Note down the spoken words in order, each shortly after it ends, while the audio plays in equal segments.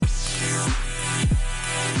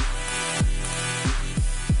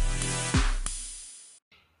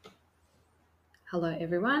Hello,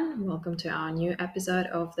 everyone. Welcome to our new episode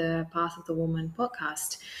of the Path of the Woman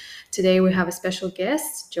podcast. Today we have a special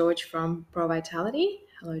guest, George from Pro Vitality.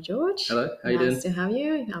 Hello, George. Hello, how you doing? Nice to have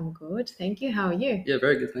you. I'm good. Thank you. How are you? Yeah,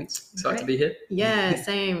 very good, thanks. Excited to be here. Yeah,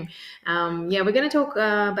 same. We're going to talk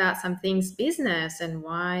about some things business and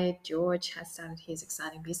why George has started his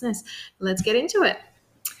exciting business. Let's get into it.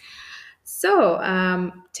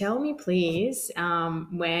 So, tell me, please,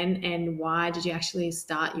 when and why did you actually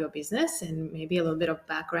start your business, and maybe a little bit of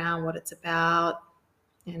background, what it's about,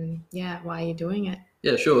 and why you're doing it?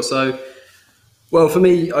 Yeah, sure. So, well, for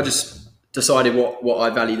me, I just decided what I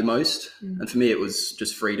value the most, and for me, it was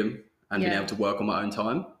just freedom and being able to work on my own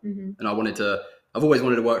time. And I've always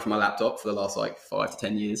wanted to work from my laptop for the last 5 to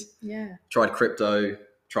 10 years. Yeah. Tried crypto,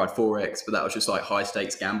 tried Forex, but that was just high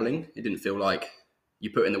stakes gambling. It didn't feel like you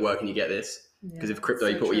put in the work and you get this. Because if crypto,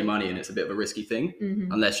 you put all your money in, it's a bit of a risky thing,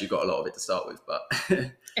 unless you've got a lot of it to start with.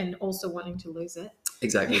 But and also wanting to lose it.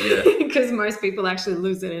 Exactly, yeah. Because most people actually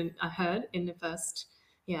lose it, I heard, in the first,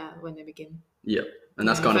 when they begin. Yeah, and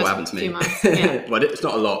that's kind of what happened to me. Well, it's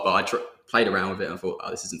not a lot, but I played around with it and thought,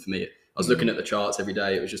 this isn't for me. I was looking at the charts every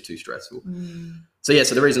day. It was just too stressful. So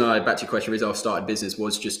the reason back to your question, the reason I started business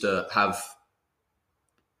was just to have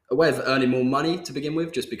a way of earning more money to begin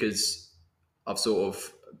with, just because I've sort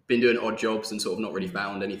of been doing odd jobs and sort of not really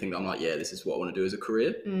found anything that I'm like, this is what I want to do as a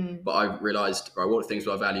career. But I realized, what things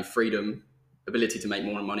do I value? Freedom, ability to make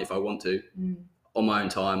more money if I want to, on my own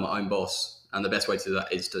time, my own boss. And the best way to do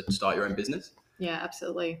that is to start your own business. Yeah,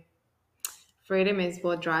 absolutely. Freedom is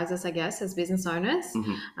what drives us, I guess, as business owners.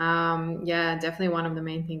 Definitely one of the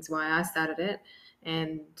main things why I started it.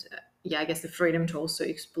 And I guess the freedom to also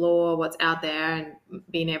explore what's out there and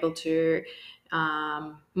being able to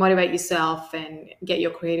motivate yourself and get your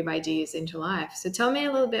creative ideas into life. So tell me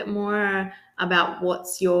a little bit more about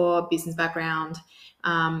what's your business background.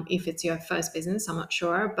 If it's your first business, I'm not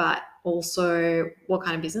sure, but also what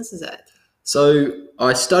kind of business is it? So I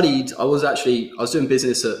was doing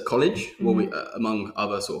business at college, among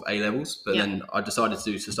other sort of A levels, but then I decided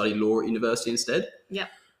to study law at university instead. Yeah.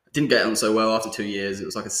 Didn't get on so well after 2 years. It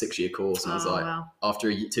was like a 6-year course. And I was after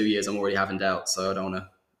 2 years, I'm already having doubts. So I don't want to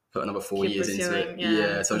put another 4 years into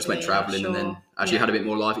it. So I just went traveling and then actually had a bit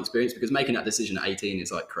more life experience, because making that decision at 18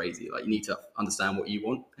 is crazy. You need to understand what you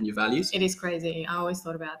want and your values. It is crazy. I always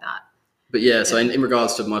thought about that. But so in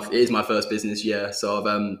regards to it is my first business. So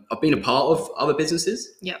I've been a part of other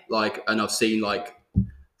businesses. Yeah. And I've seen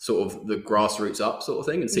sort of the grassroots up sort of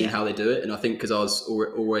thing and seen how they do it. And I think because I was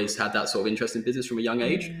always had that sort of interest in business from a young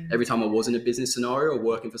age, every time I was in a business scenario or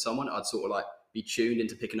working for someone, I'd sort of be tuned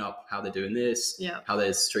into picking up how they're doing this, how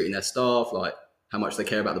they're treating their staff, how much they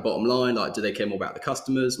care about the bottom line, do they care more about the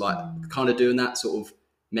customers, kind of doing that sort of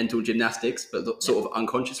mental gymnastics, but sort of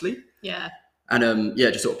unconsciously. Yeah. And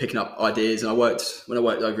just sort of picking up ideas. And when I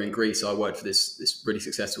worked over in Greece, I worked for this really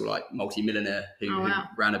successful multi-millionaire who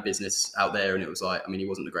ran a business out there. And it was he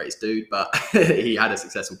wasn't the greatest dude, but he had a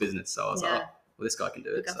successful business. So I was this guy can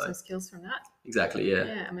do it. You got some skills from that. Exactly, yeah.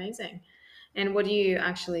 Yeah, amazing. And what do you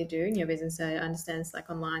actually do in your business? I understand it's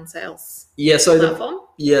online sales. So platform.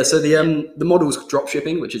 The model's drop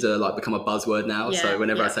shipping, which is become a buzzword now. Yeah, so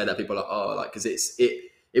whenever I say that, people are because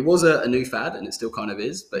it was a new fad, and it still kind of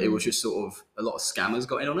is, but it was just sort of a lot of scammers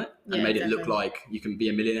got in on it and made it look like you can be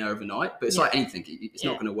a millionaire overnight. But it's like anything, it's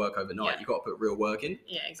not going to work overnight. You've got to put real work in.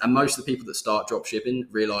 Yeah, exactly. And most of the people that start drop shipping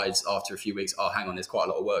realize after a few weeks, hang on, there's quite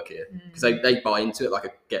a lot of work here, because they buy into it like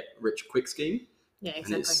a get rich quick scheme. Yeah,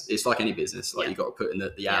 exactly. And it's like any business. You've got to put in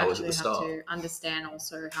the hours at the start. You have to understand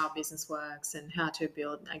also how business works and how to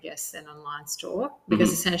build, I guess, an online store,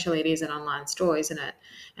 because essentially it is an online store, isn't it?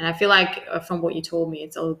 And I feel like from what you told me,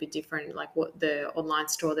 it's a little bit different, like what the online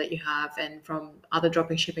store that you have, and from other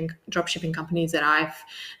drop shipping companies that I've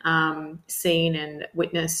seen and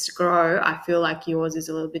witnessed grow. I feel like yours is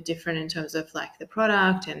a little bit different in terms of the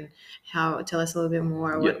product and how. Tell us a little bit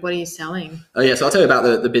more. What are you selling? So I'll tell you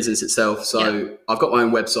about the business itself. So I've got my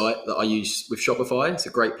own website that I use with Shopify. It's a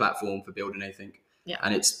great platform for building anything. Yeah.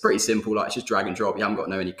 And it's pretty simple. It's just drag and drop. You haven't got to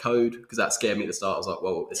know any code, because that scared me at the start. I was like,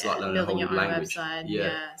 well, it's like learning a whole new language. Website.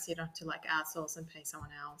 Yeah. So you don't have to outsource and pay someone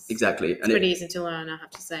else. Exactly. It's pretty easy to learn, I have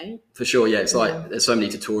to say. For sure. Yeah. It's there's so many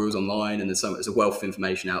tutorials online, and there's a wealth of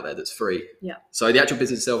information out there that's free. Yeah. So the actual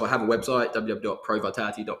business itself, I have a website,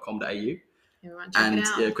 www.provitality.com.au. Everyone check it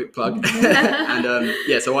out. Quick plug.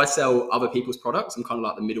 And so I sell other people's products. I'm kind of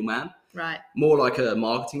like the middleman. Right. More like a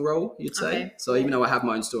marketing role, you'd say. Okay. So even though I have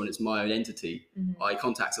my own store and it's my own entity, I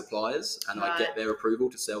contact suppliers and I get their approval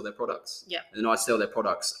to sell their products. Yeah. And then I sell their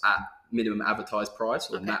products at minimum advertised price,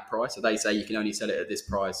 or MAP price. So they say you can only sell it at this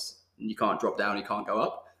price, and you can't drop down, you can't go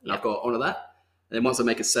up. And I've got to honour that. And then once I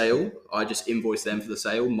make a sale, I just invoice them for the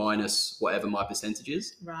sale minus whatever my percentage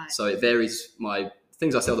is. Right. So it varies. My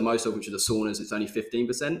things I sell the most of, which are the saunas, it's only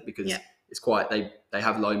 15% because it's quite, they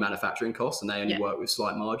have low manufacturing costs and they only work with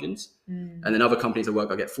slight margins. And then other companies I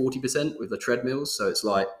work, I get 40% with the treadmills. So it's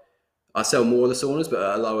like, I sell more of the saunas, but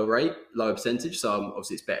at a lower rate, lower percentage. So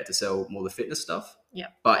obviously it's better to sell more of the fitness stuff. Yeah.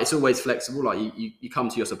 But it's always flexible. Like you come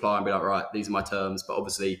to your supplier and be like, right, these are my terms. But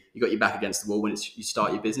obviously you got your back against the wall when you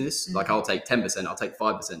start your business. Like I'll take 10%, I'll take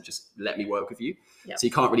 5%. Just let me work with you. Yep. So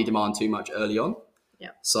you can't really demand too much early on. Yeah.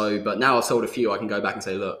 So, but now I've sold a few, I can go back and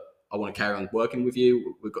say, look, I want to carry on working with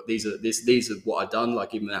you. We've got these are what I've done.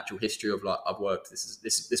 Like give them an actual history of like I've worked.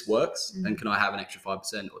 This works, and can I have an extra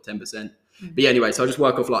 5% or 10%? But yeah, anyway, so I just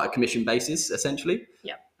work off like a commission basis essentially.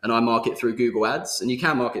 Yeah. And I market through Google Ads, and you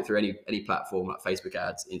can market through any platform like Facebook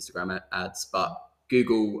ads, Instagram ads. But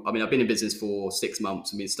Google, I mean, I've been in business for 6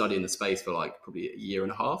 months and been studying the space for like probably a year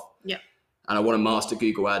and a half. Yeah. And I want to master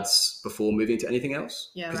Google Ads before moving to anything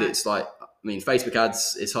else. Yeah. Because it's like, I mean, Facebook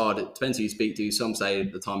ads, it's hard. It depends who you speak to. Some say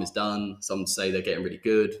the time is done. Some say they're getting really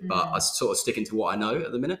good. But I sort of sticking to what I know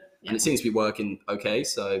at the minute. Yeah. And it seems to be working okay.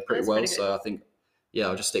 So pretty well. So I think, yeah,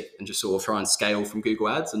 I'll just stick and just sort of try and scale from Google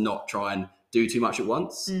Ads and not try and do too much at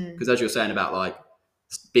once. Because as you're saying about like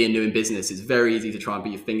being new in business, it's very easy to try and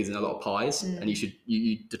put your fingers in a lot of pies and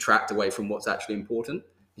you detract away from what's actually important.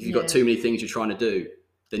 If you've got too many things you're trying to do,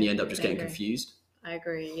 then you end up just getting confused. I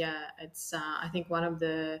agree. Yeah. It's, I think one of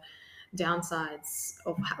the downsides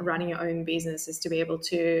of running your own business is to be able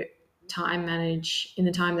to time manage in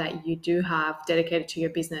the time that you do have dedicated to your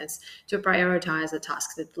business to prioritize the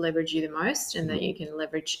tasks that leverage you the most and that you can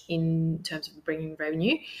leverage in terms of bringing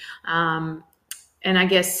revenue. And I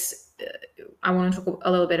guess I want to talk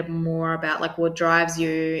a little bit more about like what drives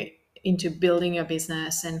you into building your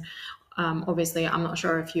business. And obviously I'm not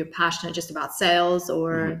sure if you're passionate just about sales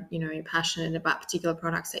or you're passionate about particular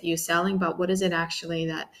products that you're selling, but what is it actually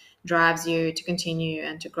that drives you to continue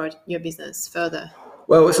and to grow your business further?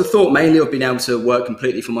 Well, it's a thought mainly of being able to work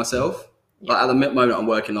completely for myself. Like at the moment, I'm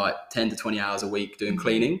working like 10 to 20 hours a week doing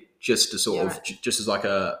cleaning, just to sort of, just as like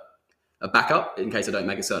a backup in case I don't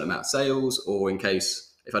make a certain amount of sales, or in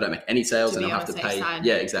case if I don't make any sales, then I'll have to pay. Side.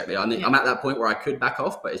 Yeah, exactly. I'm at that point where I could back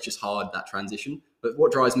off, but it's just hard, that transition. But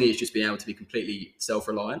what drives me is just being able to be completely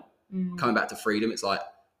self-reliant. Coming back to freedom, it's like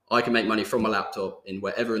I can make money from my laptop in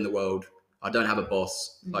wherever in the world. I don't have a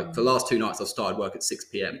boss. Like for the last 2 nights, I've started work at 6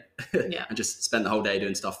 p.m. and just spent the whole day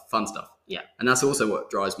doing fun stuff. Yeah. And that's also what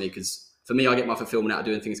drives me, because for me, I get my fulfillment out of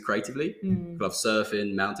doing things creatively. I love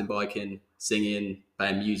surfing, mountain biking, singing,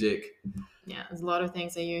 playing music. Yeah, there's a lot of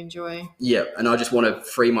things that you enjoy. Yeah, and I just want to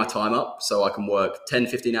free my time up so I can work 10,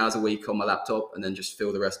 15 hours a week on my laptop and then just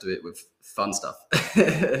fill the rest of it with fun stuff.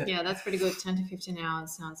 Yeah, that's pretty good. 10 to 15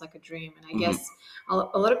 hours sounds like a dream. And I guess a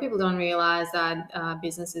lot of people don't realize that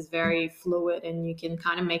business is very fluid and you can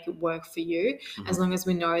kind of make it work for you as long as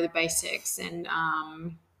we know the basics. And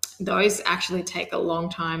those actually take a long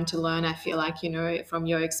time to learn. I feel like, from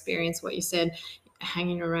your experience, what you said,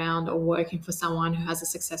 hanging around or working for someone who has a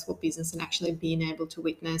successful business and actually being able to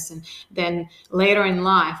witness, and then later in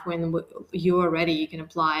life when you are ready you can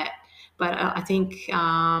apply it. But I think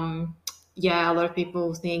a lot of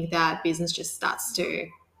people think that business just starts to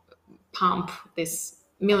pump this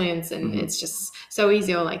millions and it's just so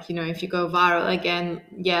easy, or like if you go viral again,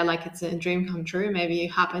 like it's a dream come true. Maybe it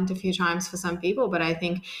happened a few times for some people, but I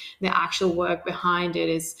think the actual work behind it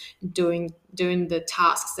is doing the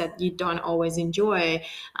tasks that you don't always enjoy.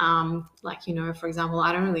 For example,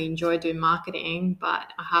 I don't really enjoy doing marketing,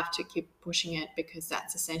 but I have to keep pushing it because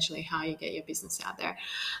that's essentially how you get your business out there.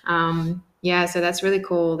 So that's really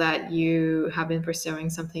cool that you have been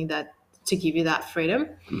pursuing something that to give you that freedom.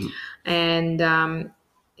 And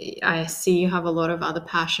I see you have a lot of other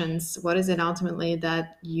passions. What is it ultimately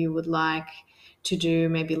that you would like to do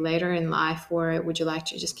maybe later in life, or would you like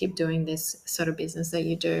to just keep doing this sort of business that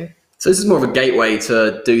you do? So this is more of a gateway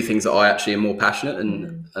to do things that I actually am more passionate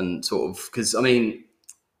and sort of, because I mean,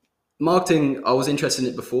 marketing, I was interested in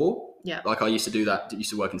it before. Yeah. Like I used to do that, used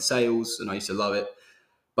to work in sales and I used to love it.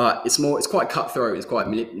 But it's quite cutthroat, it's quite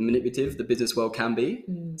manipulative, the business world can be.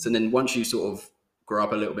 So then once you sort of grow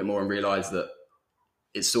up a little bit more and realize that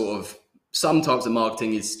it's sort of, sometimes the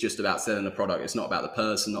marketing is just about selling the product. It's not about the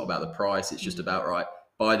person, not about the price. It's just about, right,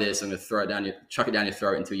 buy this, I'm going to chuck it down your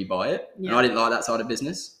throat until you buy it. Yeah. And I didn't like that side of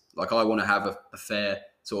business. Like I want to have a fair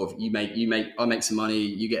sort of, I make some money,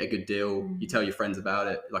 you get a good deal, you tell your friends about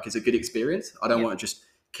it. Like it's a good experience. I don't want to just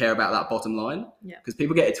care about that bottom line, because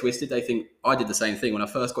people get it twisted. They think, I did the same thing when I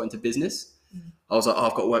first got into business. I was like, oh,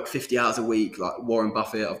 I've got to work 50 hours a week, like Warren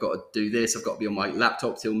Buffett. I've got to do this. I've got to be on my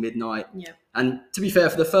laptop till midnight. Yeah. And to be fair,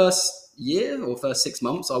 for the first year or first 6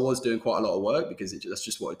 months, I was doing quite a lot of work because that's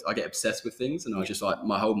just what I get obsessed with things. And I was just like,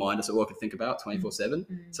 my whole mind is all I could think about 24/7.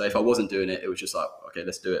 So if I wasn't doing it, it was just like, okay,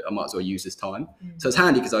 let's do it. I might as well use this time. So it's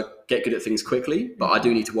handy because I get good at things quickly, but I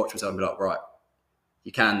do need to watch myself and be like, right,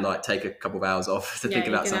 you can like take a couple of hours off to think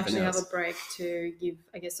about something else. You can actually have a break to give,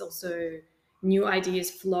 I guess, also new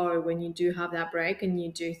ideas flow when you do have that break and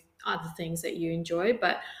you do other things that you enjoy.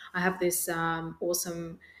 But I have this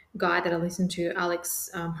awesome guy that I listen to, Alex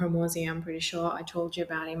Hormozi, I'm pretty sure I told you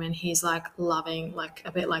about him, and he's like loving, like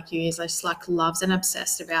a bit like you, he's just like loves and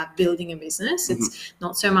obsessed about building a business. It's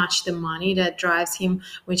not so much the money that drives him,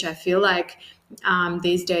 which I feel like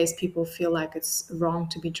these days people feel like it's wrong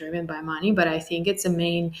to be driven by money, but I think it's a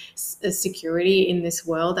main security in this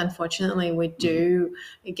world. Unfortunately, we do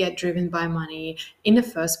get driven by money in the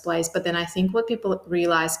first place, but then I think what people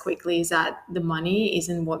realize quickly is that the money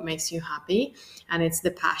isn't what makes you happy, and it's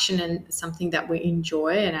the passion and something that we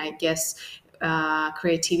enjoy, and I guess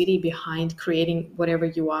creativity behind creating whatever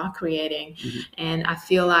you are creating. And I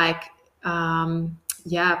feel like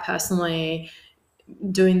personally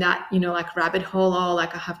doing that, like rabbit hole, or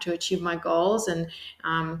like I have to achieve my goals and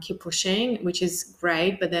keep pushing, which is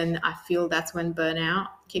great, but then I feel that's when burnout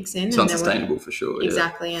kicks in. It's unsustainable for sure.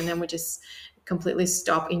 Exactly. And then we just completely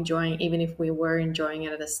stop enjoying, even if we were enjoying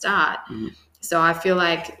it at the start. So I feel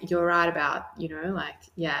like you're right about, you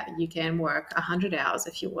can work 100 hours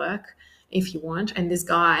if you want. And this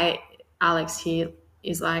guy, Alex, he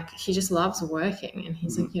is like, he just loves working, and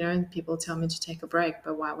he's like, people tell me to take a break,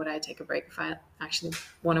 but why would I take a break if I actually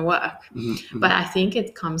want to work? But I think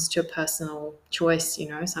it comes to a personal choice.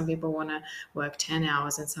 Some people want to work 10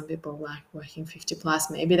 hours and some people like working 50 plus.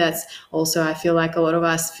 Maybe that's also, I feel like a lot of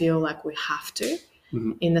us feel like we have to.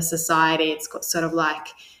 In the society, it's sort of like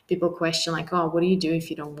people question like, oh, what do you do if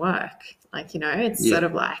you don't work? Like, it's sort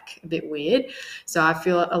of like a bit weird. So I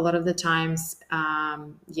feel a lot of the times,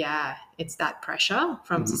 it's that pressure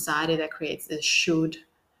from society that creates this should,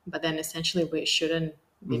 but then essentially we shouldn't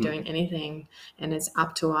be doing anything. And it's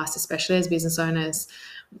up to us, especially as business owners.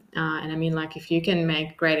 And I mean, like, if you can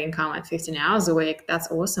make great income at 15 hours a week, that's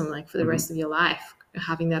awesome. Like for the rest of your life,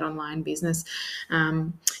 having that online business.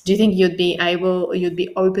 Do you think you'd be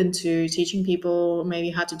open to teaching people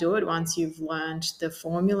maybe how to do it once you've learned the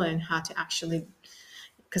formula and how to actually,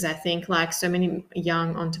 because I think like so many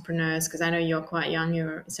young entrepreneurs, because I know you're quite young,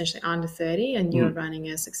 you're essentially under 30 and you're running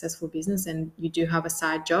a successful business and you do have a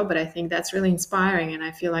side job, but I think that's really inspiring, and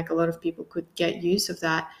I feel like a lot of people could get use of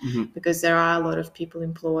that because there are a lot of people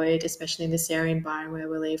employed, especially in this area in Byron where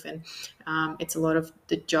we live, and it's a lot of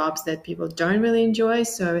the jobs that people don't really enjoy.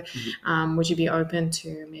 So would you be open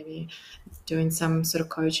to maybe doing some sort of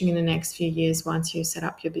coaching in the next few years once you set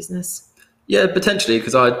up your business? Yeah, potentially,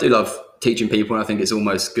 because I do love teaching people, and I think it's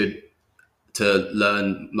almost good to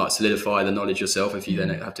learn, like solidify the knowledge yourself if you then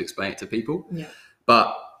have to explain it to people.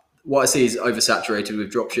 But what I see is oversaturated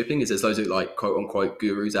with drop shipping is there's loads of like quote unquote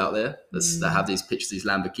gurus out there that have these pictures, these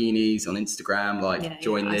Lamborghinis on Instagram, like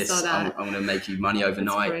join this, I'm going to make you money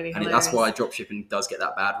overnight. Really, and that's why drop shipping does get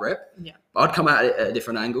that bad rep. But I'd come at it at a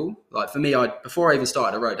different angle. Like for me, before I even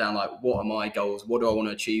started, I wrote down like, what are my goals? What do I want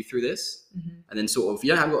to achieve through this? And then sort of,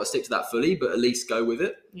 you don't have got to stick to that fully, but at least go with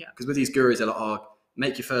it. Because with these gurus, they're like, oh,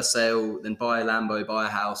 make your first sale, then buy a Lambo, buy a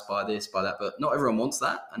house, buy this, buy that. But not everyone wants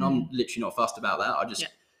that. And I'm literally not fussed about that. I just,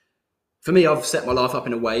 for me, I've set my life up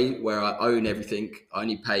in a way where I own everything. I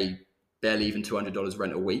only pay barely even $200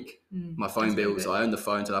 rent a week. My phone bills, I own the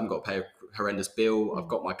phone, so I haven't got to pay a horrendous bill. I've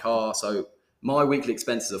got my car. So my weekly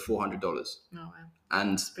expenses are $400. Oh, wow.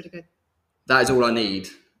 And that's pretty good. That is all I need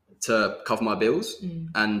to cover my bills.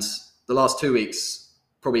 And the last 2 weeks,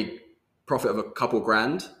 probably profit of a couple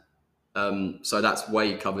grand. So that's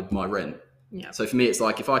way covered my rent. So for me, it's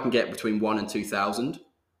like if I can get between 1,000 and 2,000,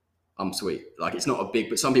 I'm sweet. Like it's not a big,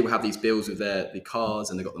 but some people have these bills with the cars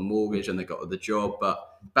and they've got the mortgage and they've got the job. But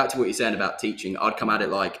back to what you're saying about teaching, I'd come at it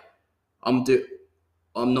like I'm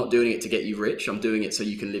not doing it to get you rich. I'm doing it so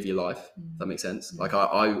you can live your life. If that makes sense. Like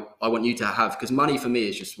I want you to have, because money for me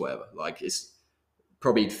is just whatever. Like it's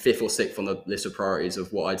probably 5th or 6th on the list of priorities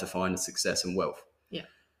of what I define as success and wealth.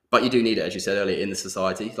 But you do need it, as you said earlier, in the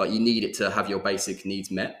society. Like you need it to have your basic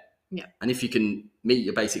needs met. And if you can meet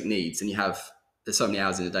your basic needs and there's so many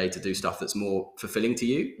hours in a day to do stuff that's more fulfilling to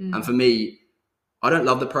you. And for me, I don't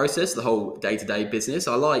love the process, the whole day-to-day business.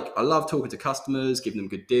 I love talking to customers, giving them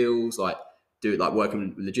good deals. Like do it like working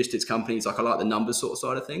with logistics companies. Like I like the numbers sort of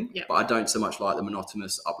side of thing, but I don't so much like the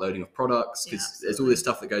monotonous uploading of products, because there's all this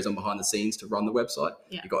stuff that goes on behind the scenes to run the website.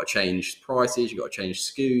 You've got to change prices, you've got to change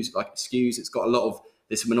SKUs. It's got a lot of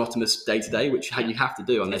this monotonous day to day, which you have to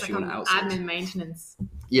do unless you want to outsource. Admin maintenance.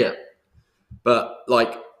 Yeah. But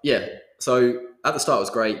like, yeah. So at the start it was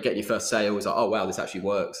great. Getting your first sale was like, oh wow, this actually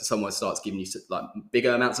works. So someone starts giving you like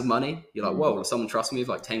bigger amounts of money. You're like, whoa, someone trusts me with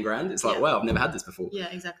like 10 grand. It's like, wow, I've never had this before. Yeah,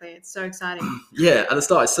 exactly. It's so exciting. Yeah, at the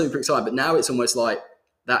start it's super exciting, but now it's almost like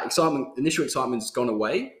that initial excitement's gone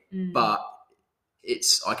away, but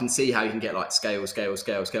I can see how you can get like scale.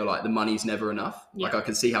 Like the money's never enough. Like I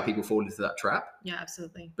can see how people fall into that trap. Yeah,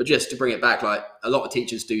 absolutely. But just to bring it back, like a lot of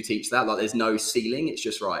teachers do teach that. Like there's no ceiling. It's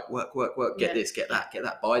just right, work, get this, get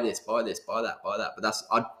that, buy this, buy that. But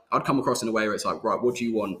I'd come across in a way where it's like, right, what do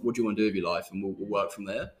you want? What do you want to do with your life? And we'll work from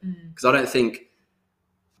there. Because I don't think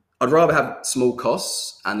I'd rather have small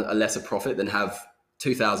costs and a lesser profit than have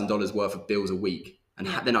 $2,000 worth of bills a week. And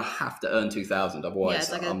then I have to earn 2,000. Otherwise,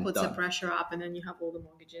 it's like it puts the pressure up, and then you have all the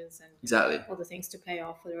mortgages and all the things to pay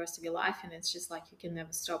off for the rest of your life, and it's just like you can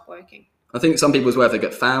never stop working. I think some people as well, if they've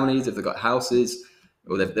got families, if they've got houses,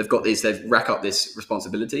 or they've rack up this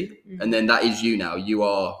responsibility, and then that is you now. You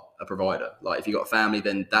are a provider. Like if you've got a family,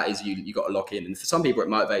 then that is you. You got to lock in. And for some people, it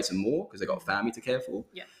motivates them more because they've got a family to care for.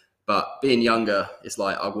 Yeah. But being younger, it's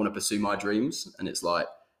like I want to pursue my dreams, and it's like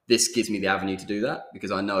this gives me the avenue to do that because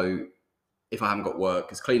I know. If I haven't got work,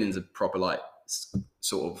 because cleaning's a proper like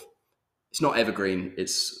sort of, it's not evergreen,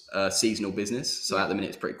 it's a seasonal business. So at the minute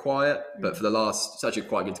it's pretty quiet, but for it's actually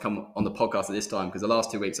quite good to come on the podcast at this time because the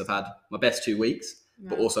last 2 weeks I've had my best 2 weeks,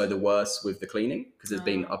 but also the worst with the cleaning because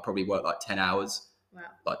I've probably worked like 10 hours,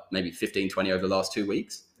 like maybe 15, 20 over the last 2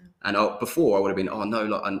 weeks. And before I would have been, oh no,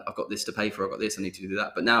 like I've got this to pay for, I've got this, I need to do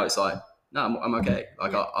that. But now it's like, no, I'm okay.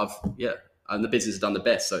 Like and the business has done the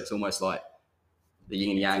best. So it's almost like, the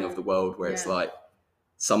yin and yang of the world where it's like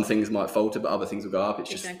some things might falter but other things will go up. It's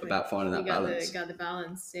just about finding that balance. Got the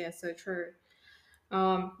balance. Yeah, so true.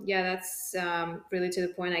 That's really to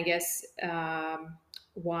the point, I guess,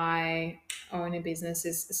 why owning a business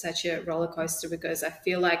is such a roller coaster, because I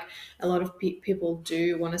feel like a lot of people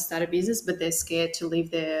do want to start a business, but they're scared to leave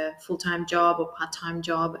their full-time job or part-time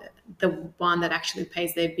job, the one that actually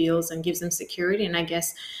pays their bills and gives them security. And I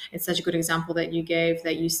guess it's such a good example that you gave,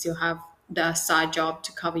 that you still have the side job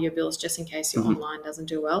to cover your bills just in case your online doesn't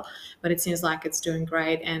do well, but it seems like it's doing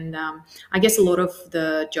great. And I guess a lot of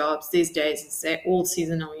the jobs these days, they're all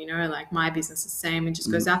seasonal, like my business is the same, it just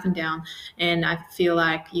goes up and down, and I feel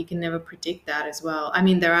like you can never predict that as well. I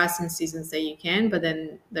mean, there are some seasons that you can, but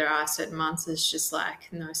then there are certain months it's just like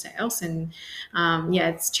no sales, and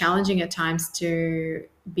it's challenging at times to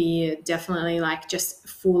be definitely like just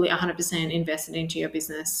fully 100% invested into your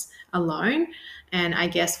business alone. And I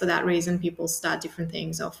guess for that reason, people start different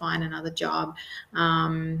things or find another job.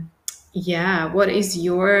 What is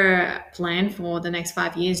your plan for the next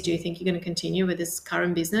 5 years? Do you think you're going to continue with this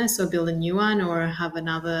current business or build a new one, or have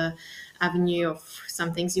another avenue of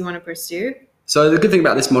some things you want to pursue? So the good thing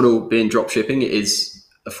about this model being drop shipping is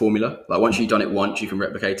a formula. Like once you've done it once, you can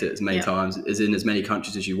replicate it as many times, as in as many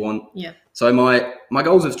countries as you want. Yeah. So my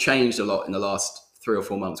goals have changed a lot in the last 3 or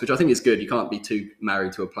 4 months, which I think is good. You can't be too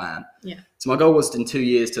married to a plan. Yeah. So my goal was in 2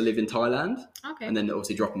 years to live in Thailand. Okay. And then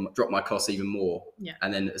obviously drop my costs even more. Yeah.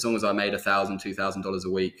 And then as long as I made $1,000, $2,000 a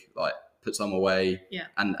week, like put some away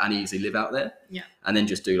and easily live out there. Yeah. And then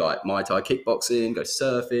just do like Muay Thai kickboxing, go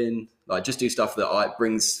surfing, like just do stuff that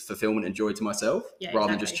brings fulfillment and joy to myself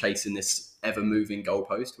rather than just chasing this ever moving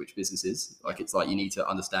goalpost, which business is. Like it's like you need to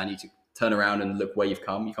understand, you to turn around and look where you've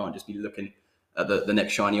come. You can't just be looking at the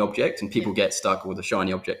next shiny object, and people get stuck with the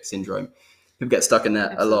shiny object syndrome. People get stuck in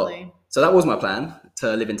that a lot. So that was my plan,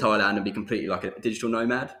 to live in Thailand and be completely like a digital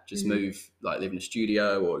nomad, just move, like live in a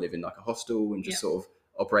studio or live in like a hostel and just sort of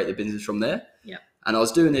operate the business from there. Yeah. And I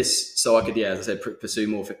was doing this so I could, as I said, pursue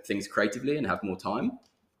more things creatively and have more time.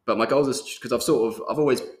 But my goals is because I've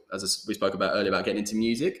always, as we spoke about earlier, about getting into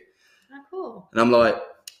music. Oh, cool. And I'm like,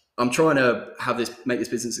 I'm trying to make this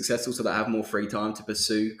business successful so that I have more free time to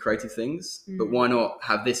pursue creative things. But why not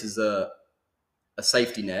have this as a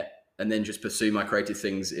safety net and then just pursue my creative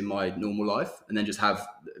things in my normal life, and then just have,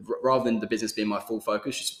 rather than the business being my full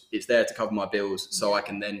focus, it's there to cover my bills so I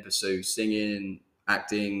can then pursue singing,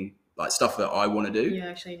 acting, like stuff that I want to do. You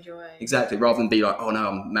actually enjoy. Exactly. Rather than be like, oh no,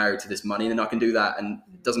 I'm married to this money and then I can do that. And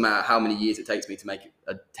it doesn't matter how many years it takes me to make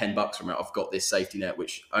 $10 from it. I've got this safety net,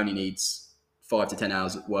 which only needs 5 to 10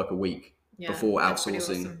 hours work a week before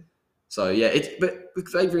outsourcing. Awesome. So but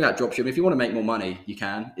figuring out dropshipping, if you want to make more money, you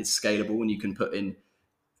can. It's scalable and you can put in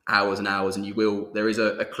hours and hours, and there is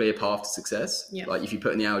a clear path to success. Yeah. Like if you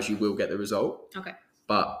put in the hours, you will get the result. Okay.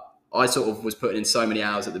 But I sort of was putting in so many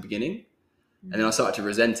hours at the beginning, and then I started to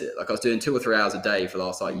resent it. Like I was doing 2 or 3 hours a day for the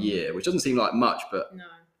last year, which doesn't seem like much, but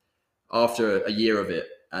after a year of it,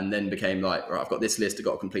 and then became like, right, I've got this list, I've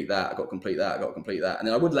got to complete that, I've got to complete that, I've got to complete that. And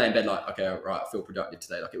then I would lay in bed like, okay, right, I feel productive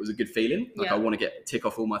today. Like it was a good feeling. Like I want to tick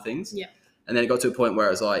off all my things. Yeah. And then it got to a point where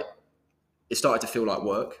it was like, it started to feel like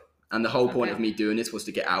work. And the whole point of me doing this was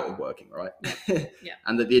to get out of working, right? Yeah.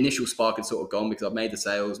 And the initial spark had sort of gone because I've made the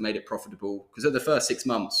sales, made it profitable. Because at the first 6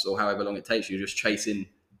 months or however long it takes, you're just chasing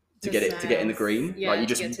to get in the green. Yeah, like you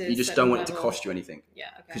just don't want it to cost you anything. Yeah.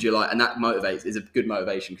 Okay. Because you're like, and that is a good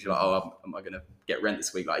motivation because you're like, oh, am I going to get rent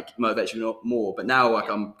this week? Like motivates you more. But now like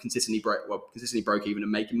I'm consistently broke even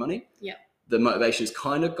and making money. Yeah. The motivation has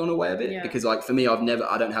kind of gone away a bit because like for me, I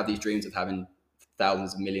don't have these dreams of having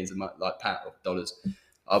thousands of millions of dollars.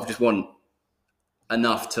 I just want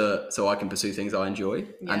enough so I can pursue things I enjoy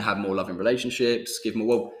and have more loving relationships, give more.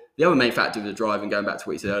 Well, the other main factor of the drive and going back to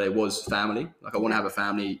what you said earlier was family. Like I want to have a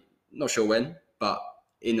family, not sure when, but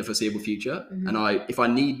in the foreseeable future. And if I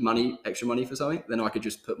need extra money for something, then I could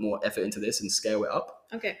just put more effort into this and scale it up.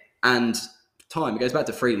 Okay. And time, it goes back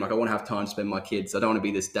to freedom. Like I want to have time to spend with my kids. I don't want to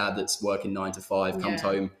be this dad that's working 9 to 5, comes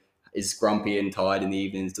home, is grumpy and tired in the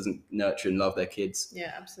evenings, doesn't nurture and love their kids.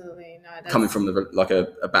 Yeah, absolutely. No, coming from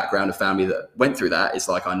a background of family that went through that, it's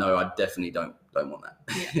like I know I definitely don't want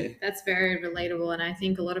that. Yeah, that's very relatable, and I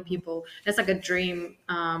think a lot of people, that's like a dream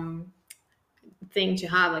thing to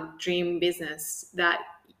have, like dream business that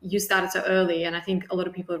you started so early. And I think a lot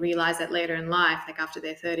of people realize that later in life, like after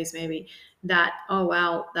their 30s maybe, that, oh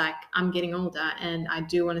wow, like I'm getting older and I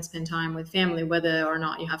do want to spend time with family, whether or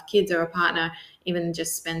not you have kids or a partner, even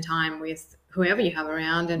just spend time with whoever you have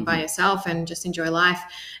around and by yourself and just enjoy life.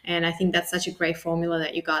 And I think that's such a great formula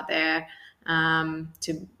that you got there,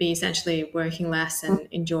 to be essentially working less and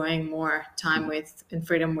enjoying more time with and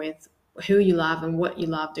freedom with who you love and what you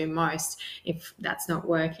love doing most, if that's not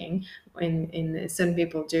working. In certain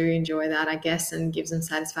people do enjoy that, I guess, and gives them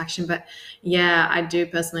satisfaction. But yeah, I do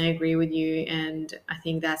personally agree with you, and I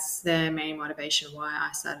think that's the main motivation why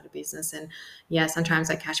I started a business. And yeah, sometimes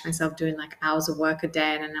I catch myself doing like hours of work a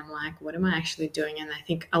day, and then I'm like, what am I actually doing? And I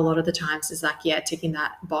think a lot of the times it's like, yeah, ticking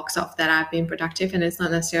that box off that I've been productive, and it's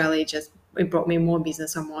not necessarily just it brought me more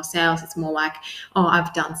business or more sales. It's more like, oh,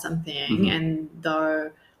 I've done something, and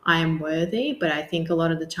though I am worthy. But I think a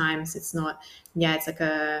lot of the times it's not, it's like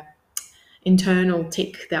a internal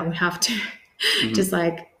tick that we have to just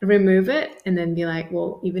like remove it and then be like,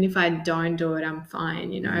 well, even if I don't do it, I'm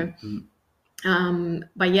fine, you know.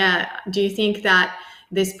 But yeah, do you think that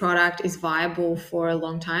this product is viable for a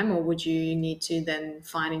long time, or would you need to then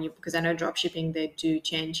find a new, because I know drop shipping, they do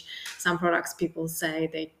change some products. People say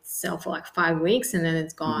they sell for like 5 weeks and then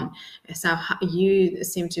it's gone. So you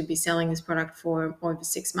seem to be selling this product for over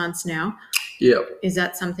 6 months now. Yeah. Is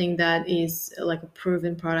that something that is like a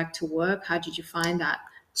proven product to work? How did you find that?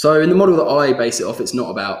 So in the model that I base it off, it's not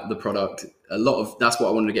about the product. That's what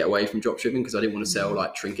I wanted to get away from dropshipping, because I didn't want to sell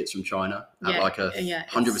like trinkets from China at like a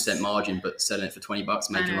 100% margin, but selling it for $20,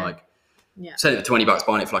 making like selling it for $20,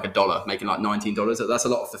 buying it for like $1, making like $19. That's a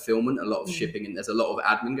lot of fulfillment, a lot of shipping, and there's a lot of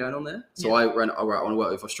admin going on there. So I want to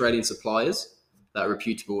work with Australian suppliers that are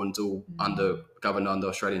reputable and all governed under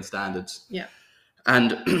Australian standards. Yeah.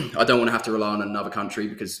 And I don't want to have to rely on another country,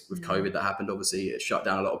 because with COVID that happened, obviously it shut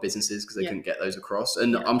down a lot of businesses because they couldn't get those across.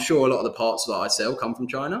 And I'm sure a lot of the parts that I sell come from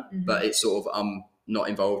China, but it's sort of, I'm not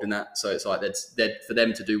involved in that. So it's like, for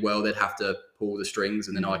them to do well, they'd have to pull the strings,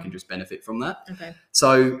 and then I can just benefit from that. Okay.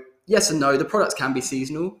 So yes and no, the products can be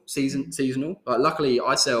seasonal. But luckily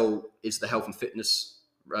I sell is the health and fitness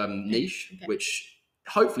niche, which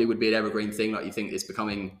hopefully would be an evergreen thing. Like you think it's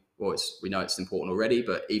becoming, we know it's important already,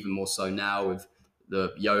 but even more so now with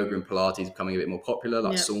the yoga and Pilates becoming a bit more popular,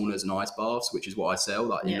 like saunas and ice baths, which is what I sell,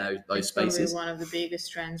 like in those spaces. It's probably one of the biggest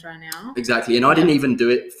trends right now. Exactly. And I didn't even do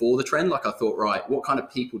it for the trend. Like I thought, right, what kind of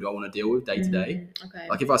people do I want to deal with day to day? Okay.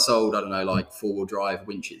 Like if I sold, I don't know, like 4-wheel drive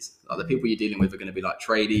winches, like the people you're dealing with are going to be like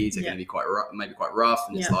tradies, they're going to be quite rough.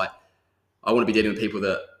 And it's like, I want to be dealing with people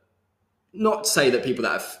that, not to say that people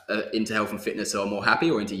that are into health and fitness are more happy,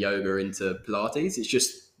 or into yoga or into Pilates. It's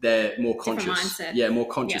just, they're more conscious. More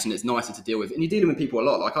conscious, and it's nicer to deal with. And you're dealing with people a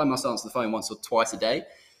lot. Like I must answer the phone once or twice a day.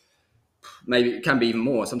 Maybe it can be even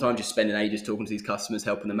more. Sometimes you're spending ages talking to these customers,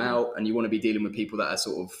 helping them out, and you want to be dealing with people that are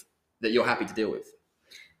sort of, that you're happy to deal with.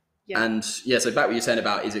 Yeah. And so back what you're saying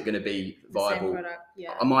about, is it going to be viable?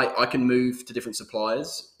 I can move to different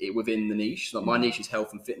suppliers within the niche. Like my niche is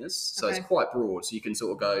health and fitness, so it's quite broad. So you can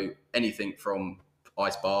sort of go anything from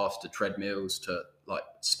ice baths to treadmills to like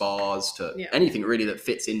spas to anything really that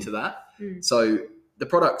fits into that. So the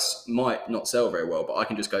products might not sell very well, but I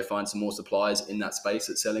can just go find some more suppliers in that space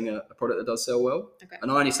that's selling a product that does sell well.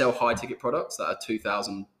 And I only sell high ticket products that are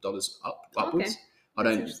 $2,000 upwards. I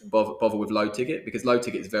don't bother with low ticket, because low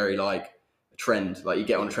ticket is very like a trend. Like you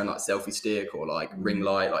get on a trend like selfie stick or like ring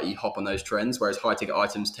light, like you hop on those trends, whereas high ticket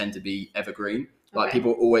items tend to be evergreen. Like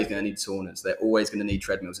people are always going to need saunas. They're always going to need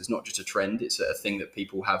treadmills. It's not just a trend. It's a thing that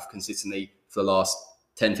people have consistently for the last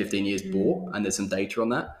 10, 15 years bought, and there's some data on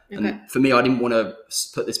that. And for me, I didn't want to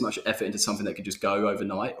put this much effort into something that could just go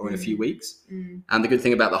overnight or in a few weeks. And the good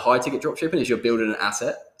thing about the high ticket dropshipping is you're building an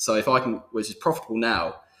asset. So if I can, which is profitable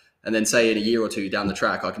now, and then say in a year or two down the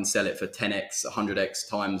track, I can sell it for 10x, 100x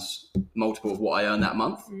times multiple of what I earn that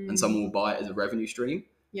month, and someone will buy it as a revenue stream.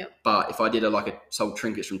 But if I did sold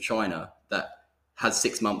trinkets from China that has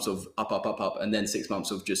 6 months of up, and then 6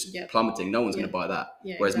 months of just plummeting, no one's going to buy that.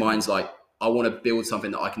 Whereas mine's like, I want to build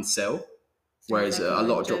something that I can sell. Whereas a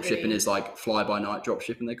lot of drop shipping is like fly by night drop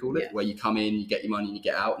shipping, they call it, where you come in, you get your money, and you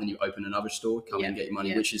get out, and then you open another store, come in and get your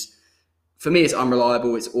money, which is, for me, it's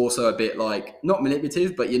unreliable. It's also a bit like, not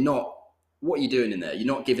manipulative, but what are you doing in there? You're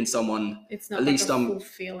not giving someone, it's not at least like a full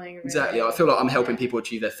feeling. Really. Exactly. I feel like I'm helping people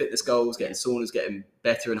achieve their fitness goals, getting saunas, getting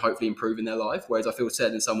better, and hopefully improving their life. Whereas I feel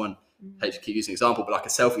selling someone, I hate to keep using an example, but like a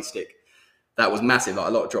selfie stick, that was massive. Like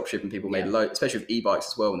a lot of drop shipping people made a load, especially with e-bikes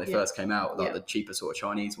as well when they first came out, like the cheaper sort of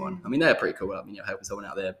Chinese one. I mean, they're pretty cool. I mean, you're helping someone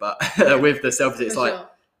out there, but with the selfie stick, it's like,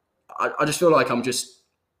 I just feel like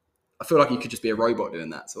I feel like you could just be a robot doing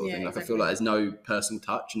that sort of thing. Like I feel like there's no personal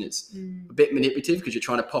touch, and it's a bit manipulative because you're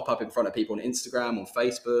trying to pop up in front of people on Instagram, on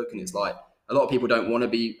Facebook, and it's like a lot of people don't want to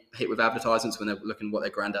be hit with advertisements when they're looking what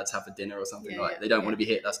their granddads have for dinner or something. They don't want to be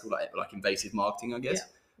hit. That's called like invasive marketing, I guess.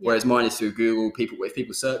 Whereas mine is through Google. If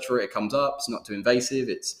people search for it, it comes up. It's not too invasive.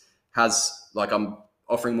 Has like, I'm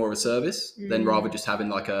offering more of a service than rather just having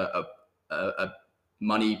like a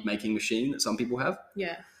money making machine that some people have.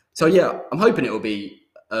 So I'm hoping it will be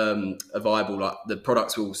a viable, like the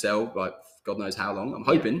products will sell like God knows how long, I'm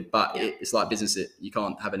hoping, but it's like business, you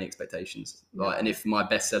can't have any expectations. Like, and if my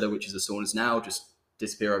bestseller, which is the saunas now, just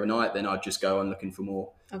disappear overnight, then I'd just go on looking for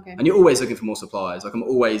more. And you're always looking for more suppliers. Like I'm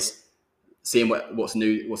always seeing what's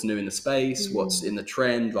new in the space, what's in the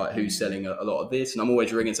trend, like who's selling a lot of this, and I'm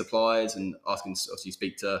always ringing suppliers and asking. Obviously, you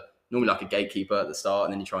speak to normally like a gatekeeper at the start,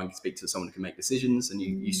 and then you try and speak to someone who can make decisions, and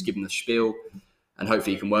you just give them the spiel, and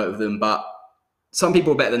hopefully you can work with them. But some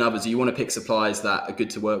people are better than others. You want to pick suppliers that are good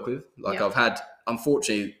to work with. Like I've had,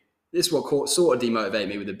 unfortunately, this is what sort of demotivated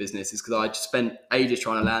me with the business, is because I just spent ages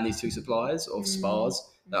trying to land these 2 suppliers of spas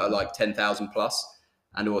that are like 10,000 plus,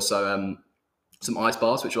 and also some ice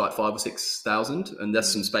bars, which are like 5,000 or 6,000. And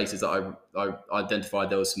there's some spaces that I identified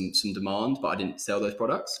there was some demand, but I didn't sell those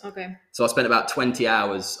products. So I spent about 20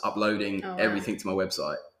 hours uploading everything to my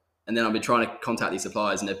website. And then I've been trying to contact these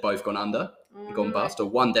suppliers, and they've both gone under and gone bust, or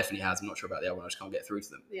one definitely has. I'm not sure about the other one. I just can't get through to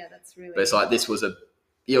them. That's really. But it's like, this was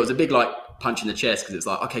it was a big like punch in the chest, because it's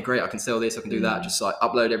like, okay, great, I can sell this, I can do that. Just like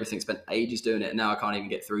upload everything, spent ages doing it, and now I can't even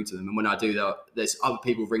get through to them. And when I do that, there's other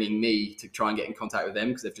people ringing me to try and get in contact with them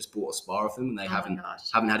because they've just bought a spa of them, and they haven't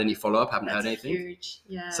had any follow up, haven't heard anything. Huge.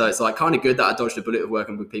 So it's like kind of good that I dodged a bullet of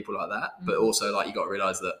working with people like that, but also like you got to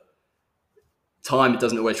realize that time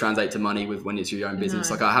doesn't always translate to money when it's your own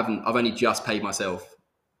business. Like I've only just paid myself,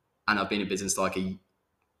 and I've been in business like a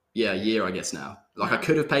year, I guess now. Like I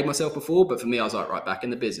could have paid myself before, but for me, I was like, right, back in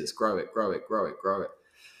the business, grow it.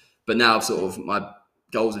 But now I've sort of, my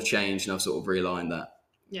goals have changed, and I've sort of realigned that.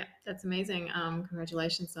 Yeah, that's amazing.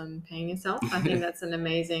 Congratulations on paying yourself. I think that's an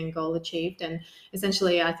amazing goal achieved. And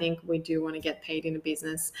essentially, I think we do want to get paid in a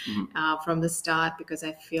business from the start, because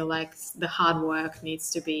I feel like the hard work needs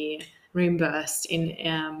to be reimbursed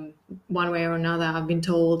in one way or another. I've been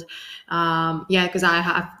told, because I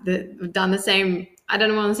have done the same. I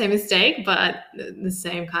don't want to say mistake, but the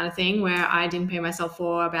same kind of thing where I didn't pay myself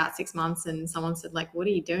for about 6 months, and someone said, like, what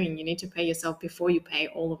are you doing? You need to pay yourself before you pay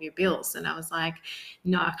all of your bills. And I was like,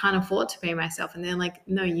 no, I can't afford to pay myself. And they're like,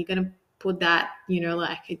 no, you're going to put that,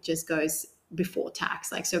 like it just goes before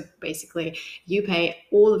tax. Like, so basically you pay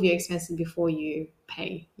all of your expenses before you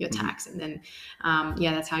pay your tax. And then,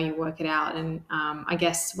 that's how you work it out. And I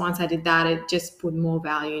guess once I did that, it just put more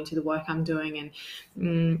value into the work I'm doing.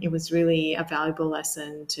 And it was really a valuable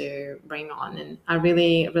lesson to bring on. And I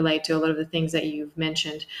really relate to a lot of the things that you've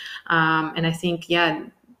mentioned. And I think,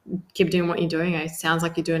 keep doing what you're doing. It sounds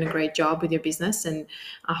like you're doing a great job with your business, and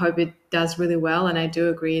I hope it does really well. And I do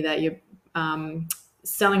agree that you're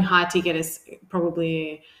selling high ticket is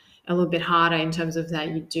probably a little bit harder in terms of that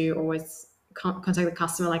you do always contact the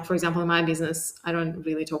customer. Like, for example, in my business, I don't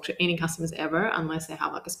really talk to any customers ever unless they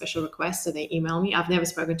have like a special request, so they email me. I've never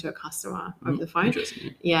spoken to a customer over the phone.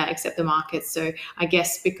 Yeah, except the market. So I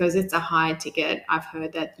guess because it's a high ticket, I've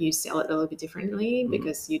heard that you sell it a little bit differently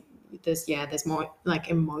because there's more like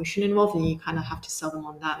emotion involved, and you kind of have to sell them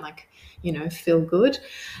on that, like, feel good.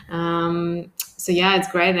 So yeah,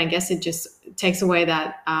 it's great. And I guess it just takes away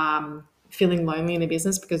that feeling lonely in a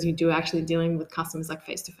business, because you do actually dealing with customers like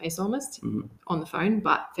face to face, almost on the phone,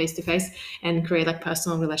 but face to face, and create like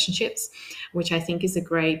personal relationships, which I think is a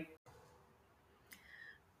great.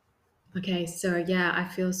 Okay, so yeah, I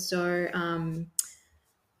feel so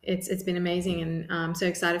it's been amazing, and I'm so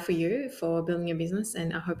excited for you for building a business,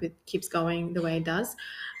 and I hope it keeps going the way it does.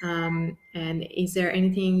 And is there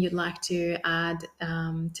anything you'd like to add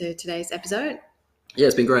to today's episode? Yeah,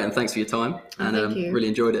 it's been great, and thanks for your time. And thank you. Really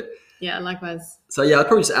enjoyed it. Yeah, likewise. So yeah, I'd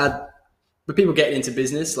probably just add, for people getting into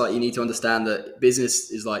business, like, you need to understand that business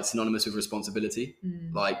is like synonymous with responsibility.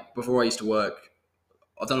 Like, before I used to work,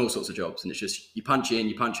 I've done all sorts of jobs, and it's just, you punch in,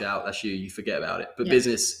 you punch out, that's you forget about it. But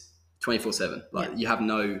business, 24/7, like, you have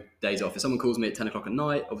no days off. If someone calls me at 10 o'clock at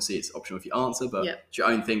night, obviously it's optional if you answer, but it's your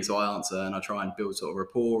own thing. So I answer, and I try and build sort of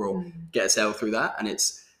rapport or get a sale through that. And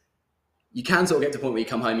you can sort of get to a point where you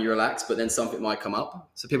come home and you relax, but then something might come up.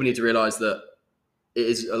 So people need to realize that it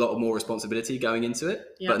is a lot more responsibility going into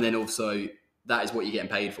it, but then also that is what you're getting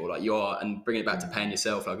paid for. Like, you are, and bringing it back to paying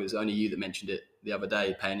yourself, like, it was only you that mentioned it the other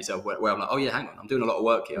day, paying yourself, where I'm like, oh yeah, hang on, I'm doing a lot of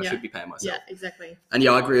work here. I should be paying myself. Yeah, exactly. And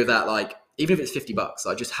yeah, I agree with that. Like, even if it's $50,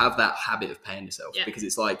 like, just have that habit of paying yourself, because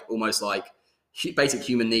it's like almost like basic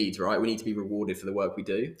human needs, right? We need to be rewarded for the work we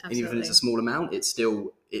do. Absolutely. And even if it's a small amount,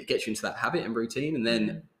 it gets you into that habit and routine, and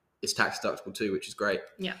then it's tax deductible too, which is great.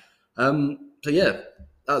 Yeah. So yeah,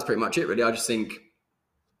 that was pretty much it, really. I just think,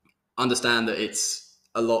 understand that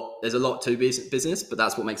there's a lot to business, but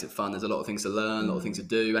that's what makes it fun. There's a lot of things to learn, a lot of things to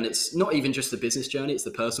do, and it's not even just the business journey, it's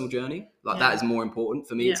the personal journey. Like, that is more important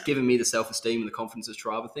for me. It's given me the self-esteem and the confidence to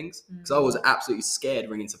try other things, because I was absolutely scared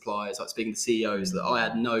ringing suppliers, like speaking to CEOs, that I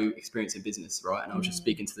had no experience in business, right? And I was just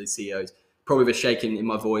speaking to the CEOs, probably with a shaking in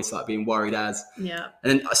my voice, like being worried as. And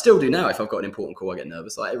then I still do now. If I've got an important call, I get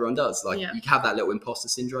nervous, like everyone does. Like, you have that little imposter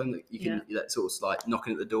syndrome that you can, that sort of like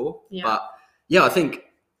knocking at the door. But yeah, I think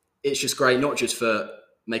it's just great, not just for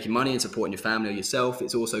making money and supporting your family or yourself.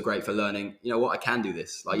 It's also great for learning, you know what, I can do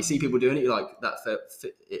this. Like, you see people doing it, you're like,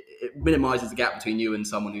 it minimizes the gap between you and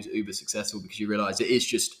someone who's uber successful, because you realize it is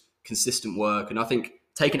just consistent work. And I think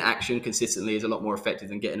taking action consistently is a lot more effective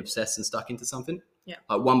than getting obsessed and stuck into something.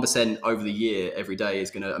 Like, 1% over the year every day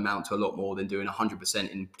is going to amount to a lot more than doing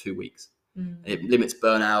 100% in 2 weeks. It limits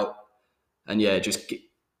burnout, and it just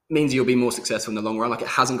means you'll be more successful in the long run. Like, it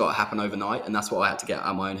hasn't got to happen overnight, and that's what I had to get out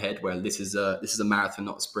of my own head, where this is a marathon,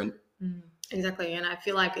 not a sprint. Exactly. And I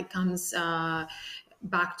feel like it comes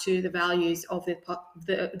back to the values of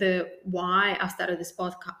the why I started this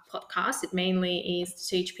podcast. It mainly is to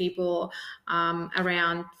teach people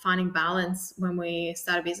around finding balance when we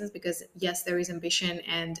start a business, because yes, there is ambition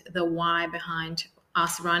and the why behind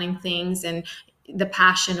us running things, and the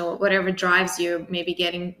passion or whatever drives you, maybe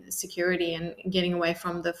getting security and getting away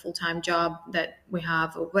from the full-time job that we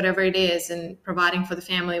have, or whatever it is, and providing for the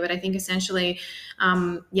family. But I think essentially,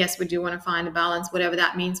 yes, we do want to find a balance, whatever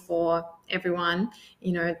that means for everyone.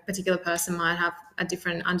 A particular person might have a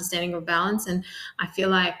different understanding of balance. And I feel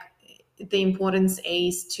like the importance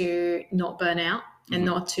is to not burn out and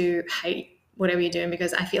not to hate whatever you're doing,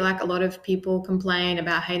 because I feel like a lot of people complain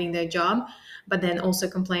about hating their job, but then also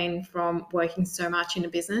complain from working so much in a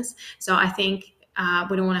business. So I think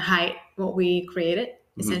we don't want to hate what we created,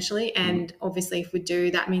 essentially. And obviously, if we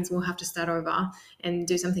do, that means we'll have to start over and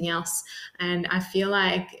do something else. And I feel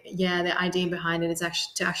like, the idea behind it is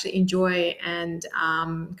to actually enjoy and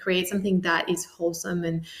create something that is wholesome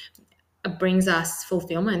and brings us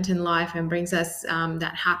fulfillment in life, and brings us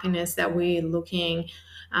that happiness that we're looking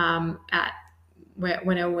at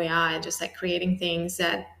whenever we are, just like creating things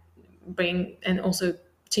that bring, and also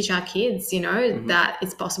teach our kids, that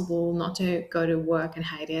it's possible not to go to work and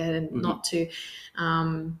hate it, and not to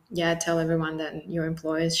tell everyone that your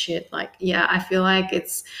employer's shit. Like, I feel like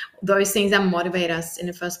it's those things that motivate us in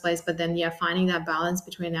the first place. But then finding that balance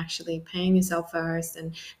between actually paying yourself first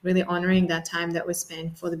and really honoring that time that was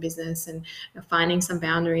spent for the business, and finding some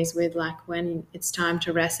boundaries with like when it's time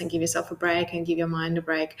to rest and give yourself a break and give your mind a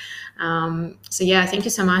break. Thank you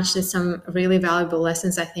so much. There's some really valuable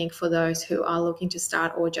lessons, I think, for those who are looking to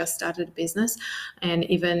start or just started a business. And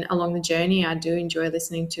even along the journey, I do enjoy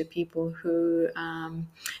listening to people who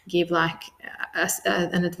give like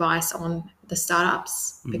an advice on the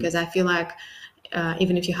startups, because I feel like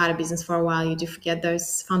even if you had a business for a while, you do forget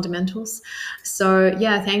those fundamentals. So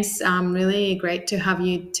yeah, thanks. Really great to have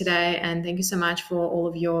you today, and thank you so much for all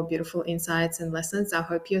of your beautiful insights and lessons. I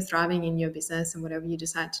hope you're thriving in your business and whatever you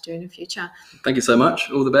decide to do in the future. Thank you so much.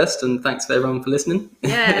 All the best, and thanks for everyone for listening.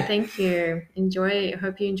 Yeah, thank you.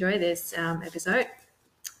 Hope you enjoy this episode.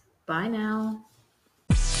 Bye now.